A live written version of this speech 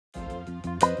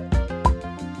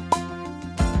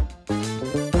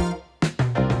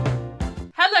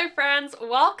Hello friends,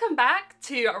 welcome back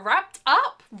to Wrapped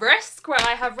Up Risk, where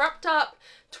I have wrapped up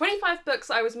 25 books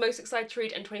I was most excited to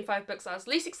read and 25 books I was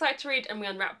least excited to read, and we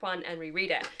unwrap one and reread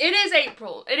it. It is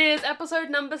April. It is episode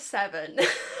number 7.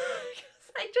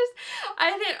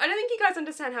 I don't think you guys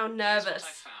understand how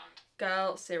nervous.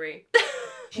 Girl, Siri.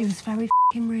 She was very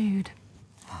f***ing rude.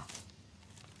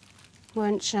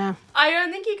 Weren't she? I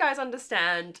don't think you guys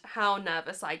understand how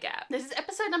nervous I get. This is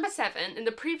episode number 7. In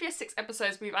the previous 6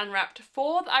 episodes, we've unwrapped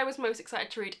 4 that I was most excited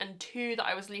to read and 2 that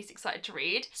I was least excited to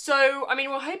read. So, I mean,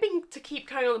 we're hoping to keep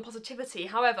carrying on the positivity.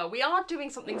 However, we are doing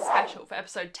something special for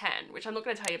episode 10, which I'm not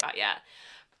going to tell you about yet.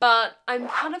 But I'm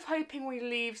kind of hoping we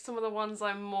leave some of the ones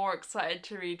I'm more excited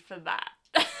to read for that.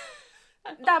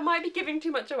 That might be giving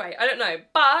too much away. I don't know.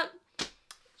 But,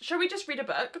 shall we just read a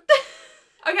book?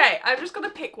 Okay, I'm just gonna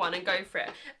pick one and go for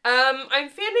it. I'm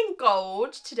feeling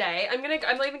gold today. I'm not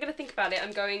even gonna think about it.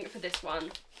 I'm going for this one.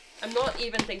 I'm not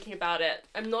even thinking about it.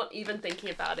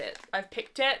 I've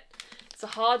picked it. It's a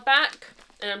hardback,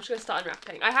 and I'm just gonna start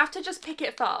unwrapping. I have to just pick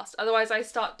it fast, otherwise I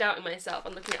start doubting myself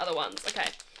and looking at other ones.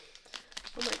 Okay.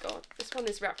 Oh my god, this one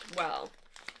is wrapped well.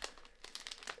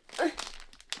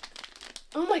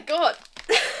 Oh my god.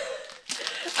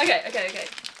 Okay.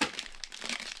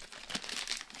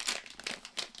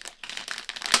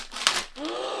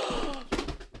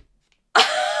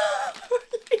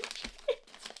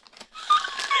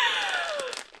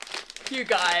 You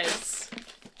guys.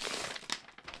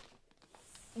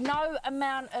 No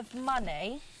amount of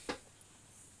money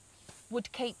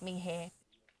would keep me here.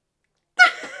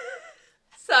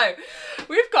 So,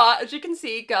 we've got, as you can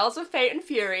see, Girls of Fate and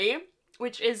Fury,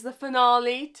 which is the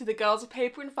finale to the Girls of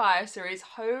Paper and Fire series.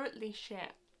 Holy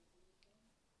shit.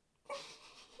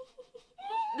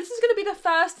 This is going to be the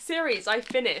first series I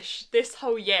finish this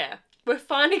whole year. We're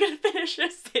finally going to finish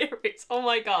this series. Oh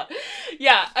my god.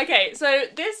 Yeah, okay, so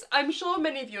this, I'm sure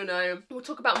many of you know. We'll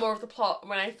talk about more of the plot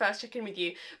when I first check in with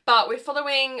you. But we're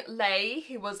following Lay,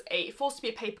 who was forced to be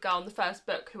a paper girl in the first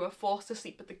book, who were forced to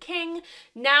sleep with the king.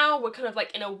 Now we're kind of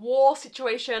like in a war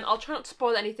situation. I'll try not to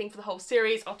spoil anything for the whole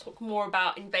series. I'll talk more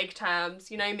about in vague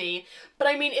terms, you know me. But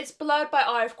I mean, it's blurred by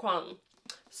Eye of Kwang.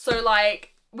 So like,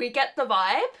 we get the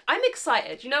vibe. I'm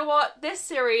excited. You know what? This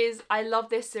series, I love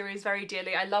this series very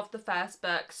dearly. I loved the first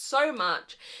book so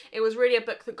much. It was really a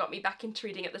book that got me back into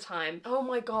reading at the time. Oh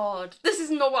my god. This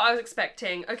is not what I was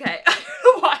expecting. Okay, I don't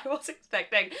know what I was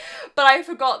expecting, but I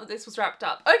forgot that this was wrapped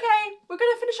up. Okay, we're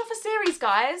gonna finish off a series,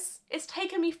 guys. It's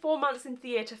taken me 4 months into the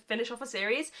year to finish off a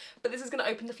series, but this is gonna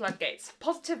open the floodgates.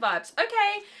 Positive vibes.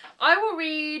 Okay, I will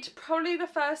read probably the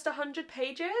first 100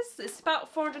 pages. It's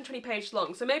about 420 pages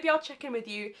long, so maybe I'll check in with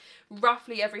you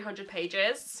roughly every 100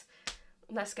 pages.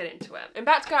 Let's get into it. I'm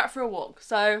about to go out for a walk,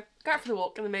 so go out for the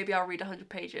walk and then maybe I'll read 100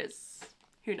 pages.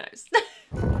 Who knows?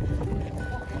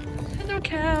 Hello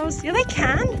cows. Yeah, they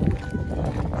can.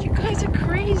 You guys are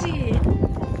crazy.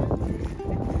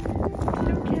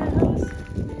 Hello cows.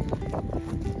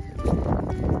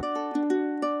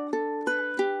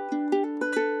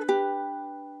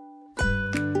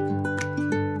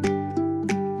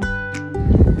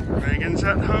 Megan's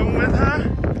at home with her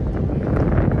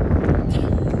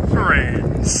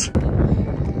friends.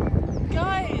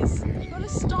 Guys, you gotta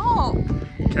stop.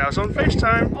 Cows on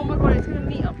FaceTime. Oh my god, it's gonna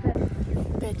meet up there.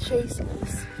 They're chasing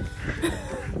us.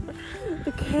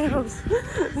 The cows.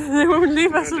 They won't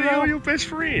leave us They are alone. your best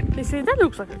friend. They say that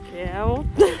looks like a cow.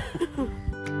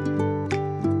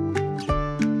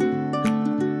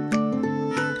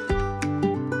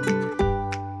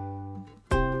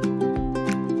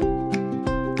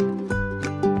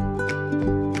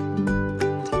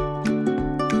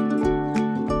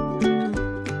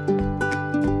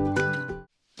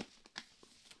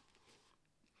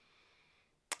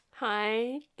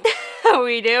 Hi. How are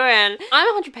we doing? I'm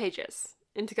 100 pages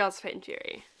into Girls of Fate and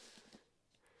Fury.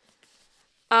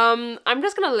 I'm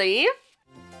just gonna leave.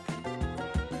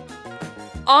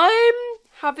 I'm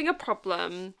having a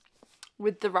problem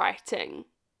with the writing,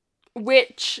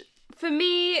 which for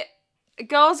me,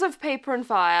 Girls of Paper and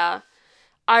Fire,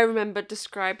 I remember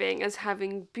describing as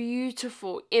having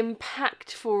beautiful,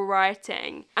 impactful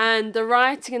writing, and the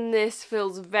writing in this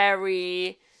feels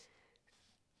very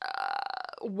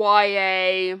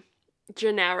YA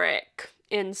generic,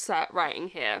 insert writing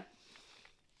here.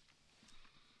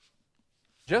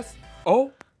 Just,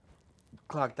 oh,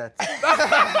 clock that.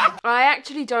 I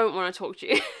actually don't want to talk to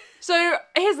you. So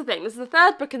here's the thing, this is the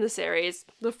third book in the series.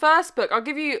 The first book, I'll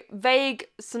give you vague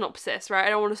synopsis, right? I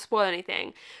don't want to spoil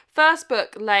anything. First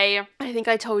book, Lay, I think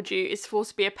I told you, is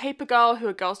forced to be a paper girl who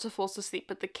a girl's forced to sleep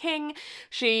with the king.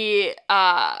 She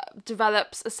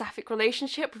develops a sapphic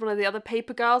relationship with one of the other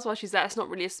paper girls while she's there. It's not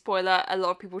really a spoiler. A lot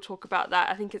of people talk about that.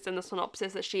 I think it's in the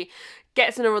synopsis that she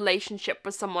gets in a relationship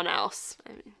with someone else.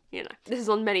 I mean, you know, this is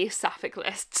on many sapphic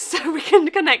lists, so we can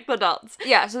connect the dots.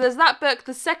 Yeah, so there's that book.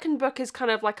 The second book is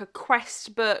kind of like a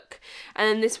quest book, and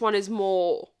then this one is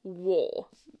more war.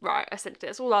 Right, essentially,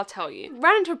 that's all I'll tell you.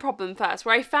 Ran into a problem first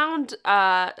where I found,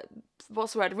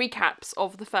 recaps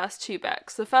of the first two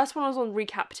books. The first one was on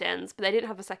Recaptains, but they didn't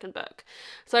have a second book.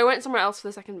 So I went somewhere else for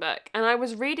the second book, and I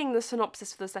was reading the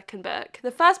synopsis for the second book. The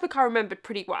first book I remembered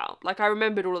pretty well. Like, I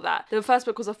remembered all of that. The first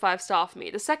book was a 5-star for me.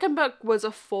 The second book was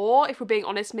a 4, if we're being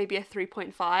honest, maybe a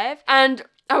 3.5. And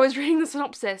I was reading the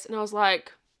synopsis, and I was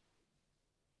like,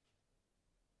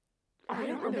 I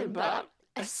don't remember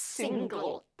a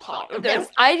single part of this.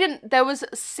 There was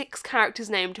 6 characters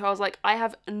named who I was like, I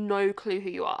have no clue who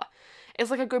you are. It's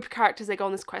like a group of characters they go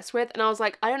on this quest with, and I was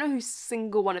like, I don't know who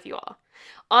single one of you are.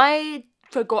 I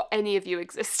forgot any of you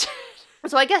existed.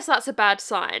 So I guess that's a bad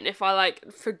sign if I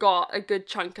like forgot a good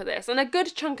chunk of this. And a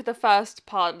good chunk of the first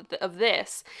part of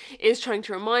this is trying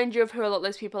to remind you of who a lot of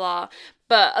those people are.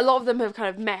 But a lot of them have kind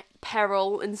of met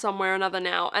peril in some way or another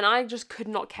now. And I just could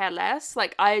not care less.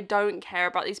 Like, I don't care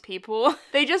about these people.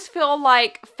 They just feel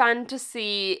like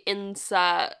fantasy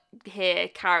insert here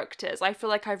characters. I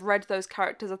feel like I've read those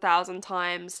characters 1,000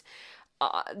 times.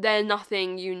 They're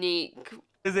nothing unique.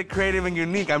 Is it creative and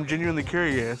unique? I'm genuinely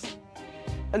curious.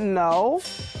 No.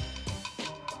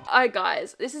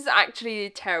 Guys, this is actually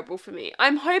terrible for me.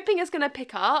 I'm hoping it's gonna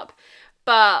pick up,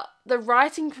 but the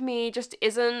writing for me just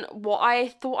isn't what I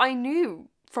thought I knew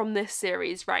from this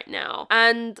series right now.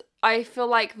 And I feel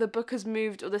like the book has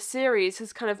moved, or the series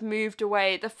has kind of moved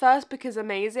away. The first book is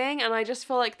amazing, and I just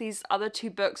feel like these other 2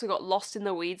 books have got lost in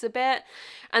the weeds a bit,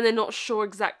 and they're not sure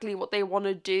exactly what they want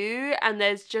to do, and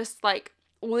there's just like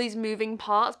all these moving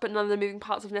parts, but none of the moving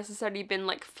parts have necessarily been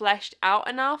like fleshed out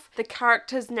enough. The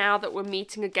characters now that we're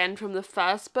meeting again from the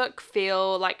first book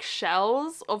feel like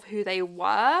shells of who they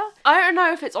were. I don't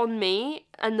know if it's on me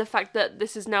and the fact that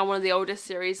this is now one of the oldest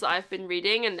series that I've been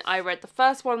reading, and I read the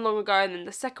first one long ago and then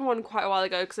the second one quite a while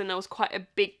ago, because then there was quite a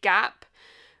big gap.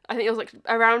 I think it was like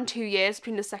around 2 years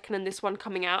between the second and this one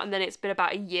coming out, and then it's been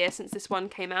about a year since this one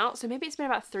came out. So maybe it's been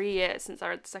about 3 years since I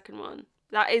read the second one.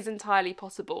 That is entirely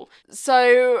possible.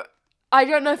 So I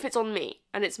don't know if it's on me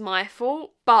and it's my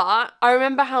fault, but I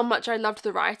remember how much I loved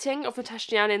the writing of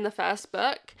Natasha Yan in the first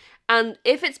book. And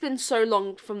if it's been so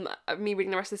long from me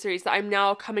reading the rest of the series that I'm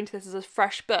now coming to this as a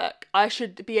fresh book, I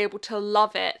should be able to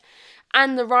love it.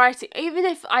 And the writing, even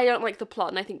if I don't like the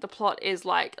plot, and I think the plot is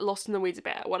like lost in the weeds a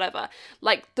bit, whatever,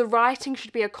 like the writing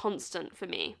should be a constant for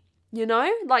me. You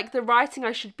know, like the writing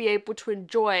I should be able to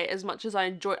enjoy as much as I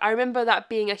enjoy. I remember that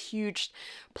being a huge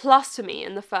plus to me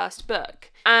in the first book.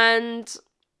 And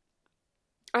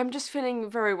I'm just feeling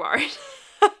very worried.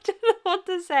 I don't know what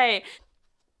to say.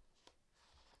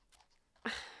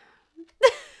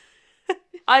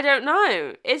 I don't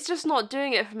know. It's just not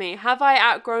doing it for me. Have I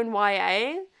outgrown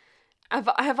YA?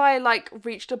 Have I like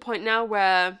reached a point now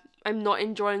where I'm not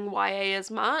enjoying YA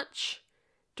as much?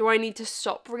 Do I need to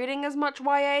stop reading as much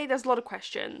YA? There's a lot of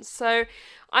questions. So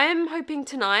I am hoping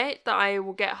tonight that I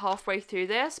will get halfway through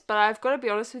this, but I've got to be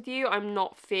honest with you, I'm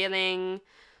not feeling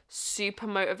super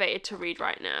motivated to read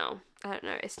right now. I don't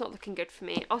know, it's not looking good for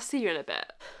me. I'll see you in a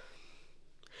bit.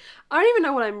 I don't even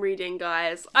know what I'm reading,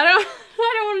 guys. I don't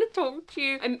want to talk to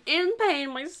you. I'm in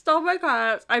pain, my stomach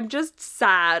hurts. I'm just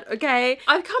sad, okay?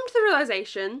 I've come to the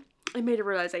realization, I made a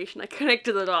realization, I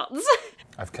connected the dots.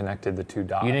 I've connected the 2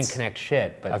 dots. You didn't connect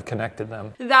shit, but I've connected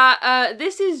them. That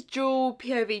this is dual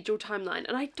POV, dual timeline,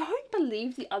 and I don't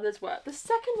believe the others were. The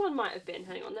second one might have been.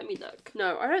 Hang on, let me look.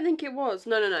 No, I don't think it was.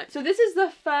 No. So this is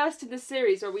the first of the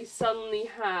series where we suddenly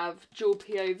have dual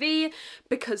POV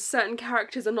because certain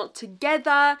characters are not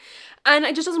together, and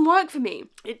it just doesn't work for me.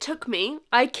 It took me,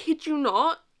 I kid you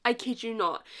not, it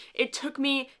took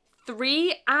me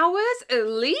 3 hours at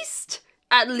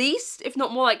least, if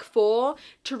not more like 4,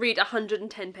 to read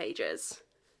 110 pages.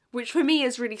 Which for me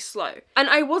is really slow. And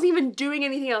I wasn't even doing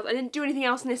anything else. I didn't do anything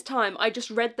else in this time. I just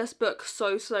read this book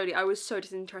so slowly. I was so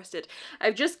disinterested.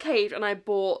 I've just caved and I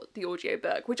bought the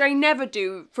audiobook, which I never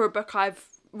do for a book I've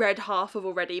read half of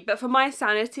already. But for my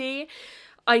sanity,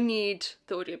 I need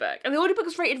the audiobook. And the audiobook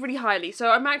is rated really highly,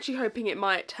 so I'm actually hoping it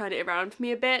might turn it around for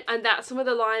me a bit. And that some of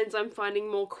the lines I'm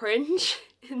finding more cringe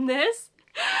in this,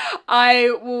 I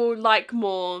will like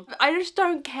more. I just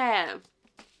don't care.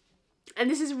 And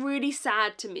this is really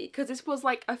sad to me because this was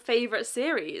like a favourite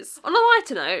series. On a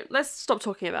lighter note, let's stop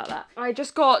talking about that. I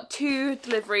just got 2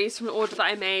 deliveries from an order that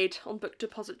I made on Book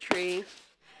Depository.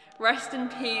 Rest in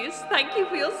peace. Thank you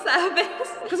for your service.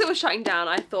 Because it was shutting down,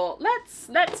 I thought, let's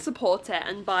support it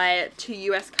and buy 2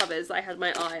 US covers I had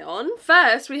my eye on.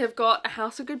 First, we have got A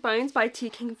House of Good Bones by T.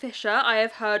 Kingfisher. I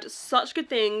have heard such good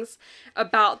things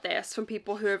about this from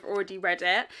people who have already read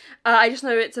it. I just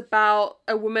know it's about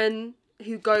a woman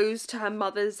who goes to her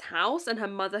mother's house and her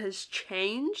mother has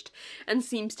changed and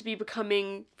seems to be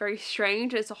becoming very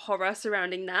strange. It's a horror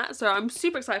surrounding that, so I'm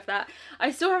super excited for that.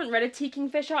 I still haven't read a T.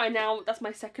 Kingfisher. That's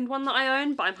my second one that I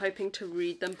own, but I'm hoping to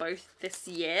read them both this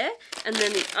year. And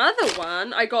then the other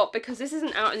one I got, because this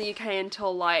isn't out in the UK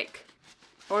until like,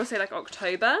 I want to say like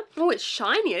October. Oh, it's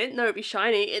shiny. I didn't know it'd be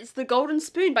shiny. It's The Golden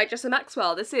Spoon by Jessa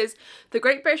Maxwell. This is The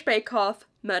Great British Bake Off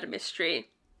Murder Mystery.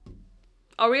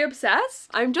 Are we obsessed?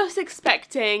 I'm just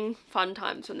expecting fun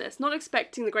times from this. Not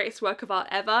expecting the greatest work of art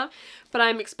ever, but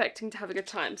I'm expecting to have a good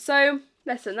time. So,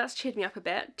 listen, that's cheered me up a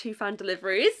bit. 2 fan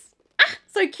deliveries. Ah,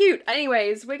 so cute.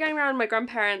 Anyways, we're going around my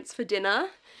grandparents for dinner.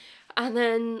 And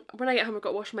then when I get home, I've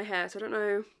got to wash my hair, so I don't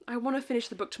know. I want to finish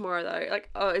the book tomorrow, though. Like,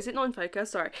 oh, is it not in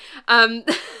focus? Sorry. I'm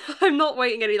not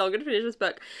waiting any longer to finish this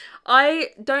book. I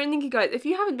don't think you guys, if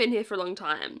you haven't been here for a long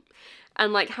time,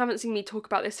 and like haven't seen me talk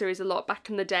about this series a lot back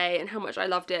in the day and how much I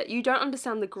loved it, you don't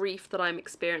understand the grief that I'm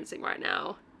experiencing right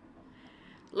now.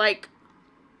 Like,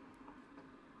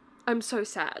 I'm so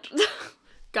sad.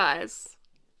 Guys,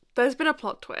 there's been a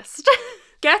plot twist.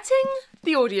 Getting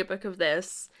the audiobook of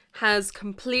this has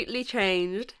completely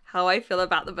changed how I feel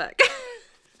about the book.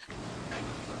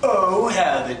 Oh,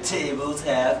 how the tables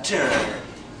have turned.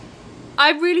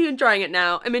 I'm really enjoying it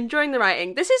now. I'm enjoying the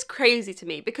writing. This is crazy to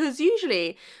me because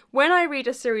usually when I read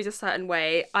a series a certain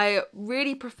way, I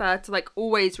really prefer to like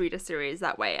always read a series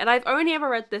that way. And I've only ever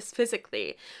read this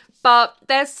physically, but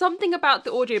there's something about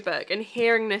the audiobook and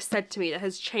hearing this said to me that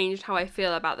has changed how I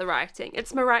feel about the writing.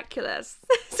 It's miraculous.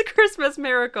 It's a Christmas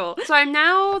miracle. So I'm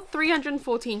now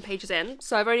 314 pages in,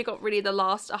 so I've only got really the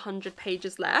last 100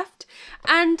 pages left.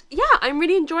 And yeah, I'm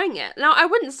really enjoying it. Now, I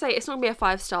wouldn't say it's not gonna be a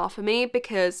 5-star for me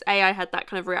because A, I had that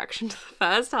kind of reaction to the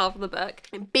first half of the book.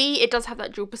 And B, it does have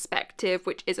that dual perspective,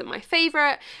 which isn't my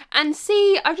favourite. And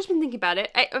C, I've just been thinking about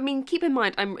it. I mean, keep in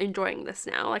mind, I'm enjoying this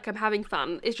now. Like, I'm having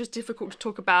fun. It's just difficult to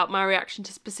talk about my reaction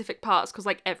to specific parts because,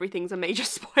 like, everything's a major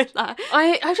spoiler.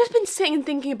 I've just been sitting and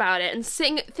thinking about it and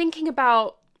thinking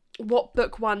about what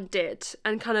book 1 did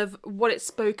and kind of what it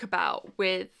spoke about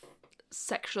with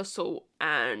sexual assault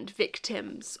and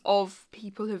victims of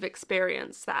people who've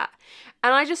experienced that.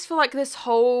 And I just feel like this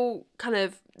whole kind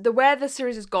of where the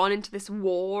series has gone into this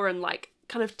war and like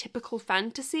kind of typical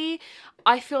fantasy,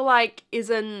 I feel like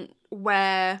isn't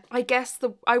where I guess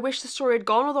I wish the story had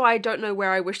gone, although I don't know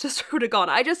where I wish the story would have gone.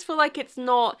 I just feel like it's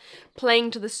not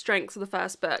playing to the strengths of the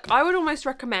first book. I would almost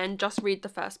recommend just read the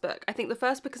first book. I think the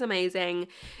first book is amazing.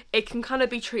 It can kind of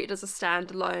be treated as a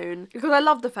standalone because I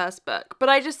love the first book, but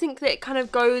I just think that it kind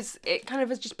of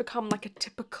has just become like a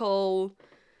typical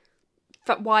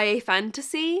YA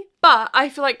fantasy. But I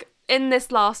feel like in this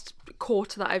last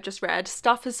quarter that I've just read,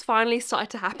 stuff has finally started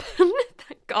to happen,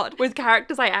 thank God, with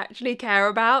characters I actually care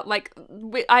about. Like,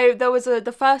 there was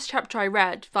the first chapter I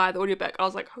read via the audiobook, I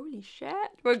was like, holy shit,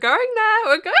 we're going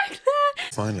there.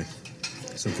 Finally,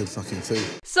 some good fucking food.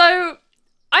 So,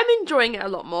 I'm enjoying it a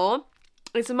lot more.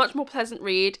 It's a much more pleasant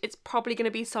read. It's probably going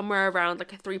to be somewhere around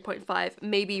like a 3.5,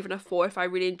 maybe even a 4 if I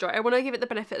really enjoy it. I want to give it the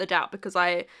benefit of the doubt because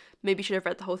I maybe should have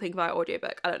read the whole thing via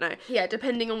audiobook. I don't know. Yeah,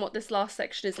 depending on what this last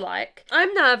section is like.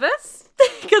 I'm nervous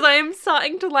because I am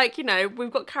starting to like, you know,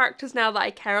 we've got characters now that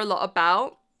I care a lot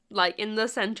about, like in the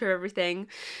centre of everything,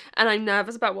 and I'm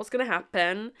nervous about what's going to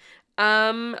happen. But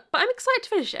I'm excited to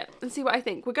finish it and see what I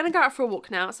think. We're going to go out for a walk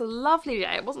now. It's a lovely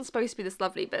day. It wasn't supposed to be this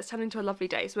lovely, but it's turned into a lovely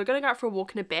day. So we're going to go out for a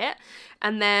walk in a bit.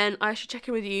 And then I should check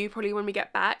in with you probably when we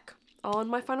get back on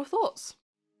my final thoughts.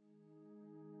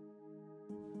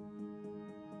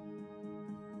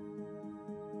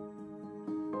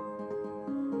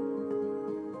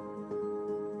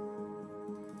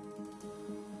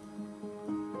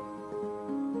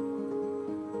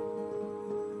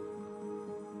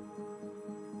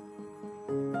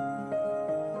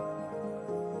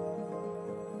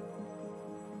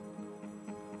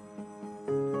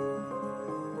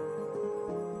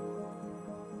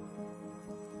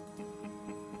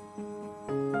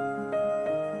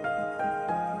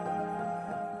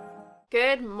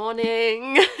 Good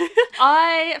morning.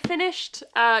 I finished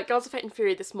Girls of Fate and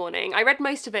Fury this morning. I read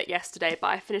most of it yesterday, but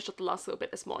I finished up the last little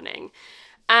bit this morning.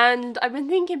 And I've been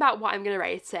thinking about what I'm going to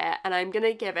rate it, and I'm going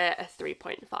to give it a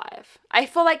 3.5. I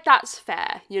feel like that's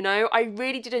fair, you know? I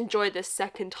really did enjoy this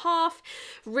second half,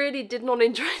 really did not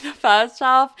enjoy the first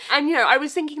half. And, you know, I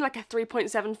was thinking like a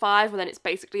 3.75, well then it's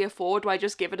basically a 4, do I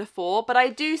just give it a 4? But I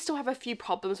do still have a few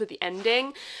problems with the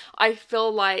ending. I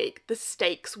feel like the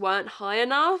stakes weren't high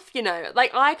enough, you know?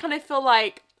 Like, I kind of feel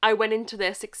like I went into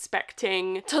this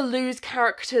expecting to lose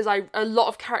characters, a lot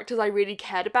of characters I really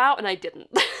cared about, and I didn't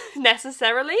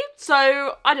necessarily.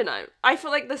 So, I don't know. I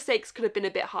feel like the stakes could have been a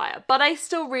bit higher, but I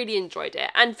still really enjoyed it.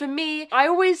 And for me, I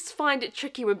always find it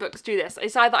tricky when books do this.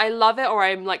 It's either I love it or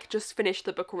I'm like, just finished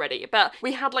the book already. But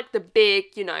we had like the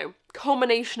big, you know,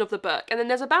 culmination of the book, and then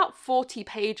there's about 40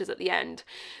 pages at the end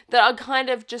that are kind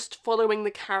of just following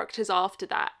the characters after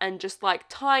that and just like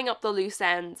tying up the loose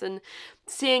ends and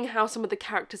seeing how some of the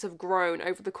characters have grown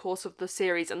over the course of the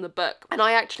series and the book. And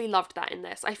I actually loved that in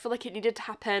this. I feel like it needed to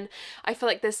happen. I feel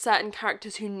like there's certain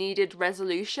characters who needed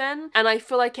resolution, and I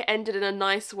feel like it ended in a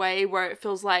nice way where it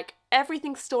feels like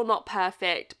everything's still not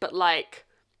perfect, but like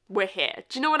we're here.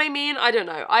 Do you know what I mean? I don't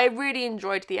know. I really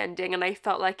enjoyed the ending, and I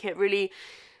felt like it really,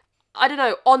 I don't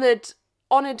know,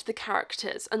 honoured the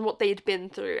characters and what they'd been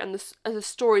through and the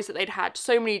stories that they'd had.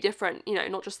 So many different, you know,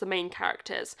 not just the main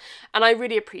characters. And I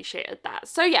really appreciated that.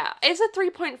 So yeah, it's a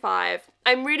 3.5.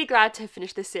 I'm really glad to have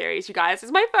finished this series, you guys.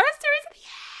 It's my first series of the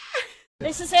year.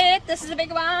 This is it. This is the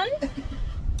big one.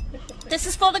 This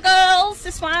is for the girls,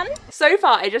 this one. So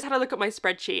far, I just had a look at my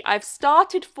spreadsheet. I've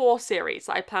started 4 series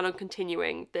that I plan on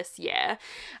continuing this year.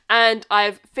 And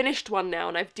I've finished one now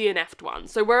and I've DNF'd one.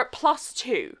 So we're at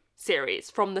 +2 series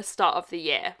from the start of the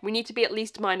year. We need to be at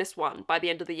least -1 by the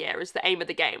end of the year is the aim of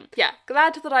the game. Yeah,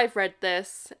 glad that I've read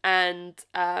this, and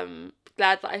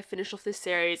glad that I finished off this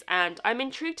series, and I'm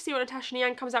intrigued to see what Natasha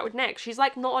Niang comes out with next. She's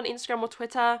like not on Instagram or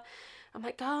Twitter. I'm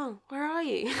like, girl, where are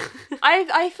you?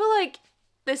 I feel like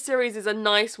this series is a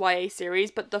nice YA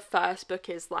series, but the first book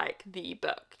is like the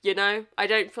book, you know? I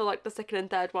don't feel like the second and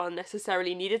third one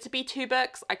necessarily needed to be 2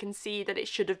 books. I can see that it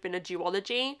should have been a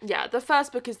duology. Yeah, the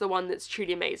first book is the one that's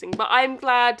truly amazing, but I'm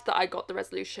glad that I got the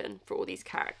resolution for all these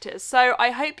characters. So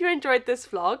I hope you enjoyed this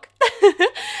vlog.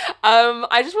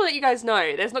 I just want to let you guys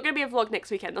know, there's not going to be a vlog next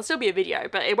weekend. There'll still be a video,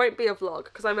 but it won't be a vlog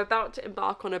because I'm about to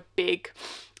embark on a big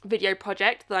video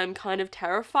project that I'm kind of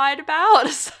terrified about,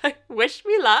 so wish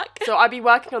me luck. So I'll be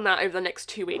working on that over the next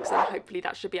 2 weeks, and hopefully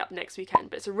that should be up next weekend.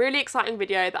 But it's a really exciting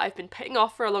video that I've been putting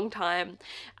off for a long time,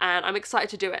 and I'm excited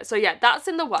to do it. So yeah, that's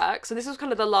in the works. So this was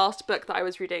kind of the last book that I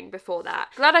was reading before that.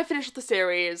 Glad I finished the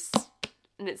series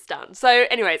and it's done. So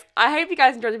anyways, I hope you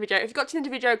guys enjoyed the video. If you got to the end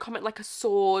of the video, comment like a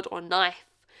sword or knife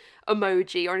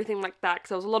emoji or anything like that, because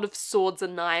there was a lot of swords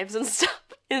and knives and stuff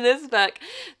in this book.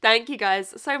 Thank you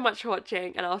guys so much for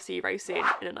watching, and I'll see you very soon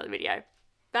in another video.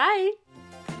 Bye!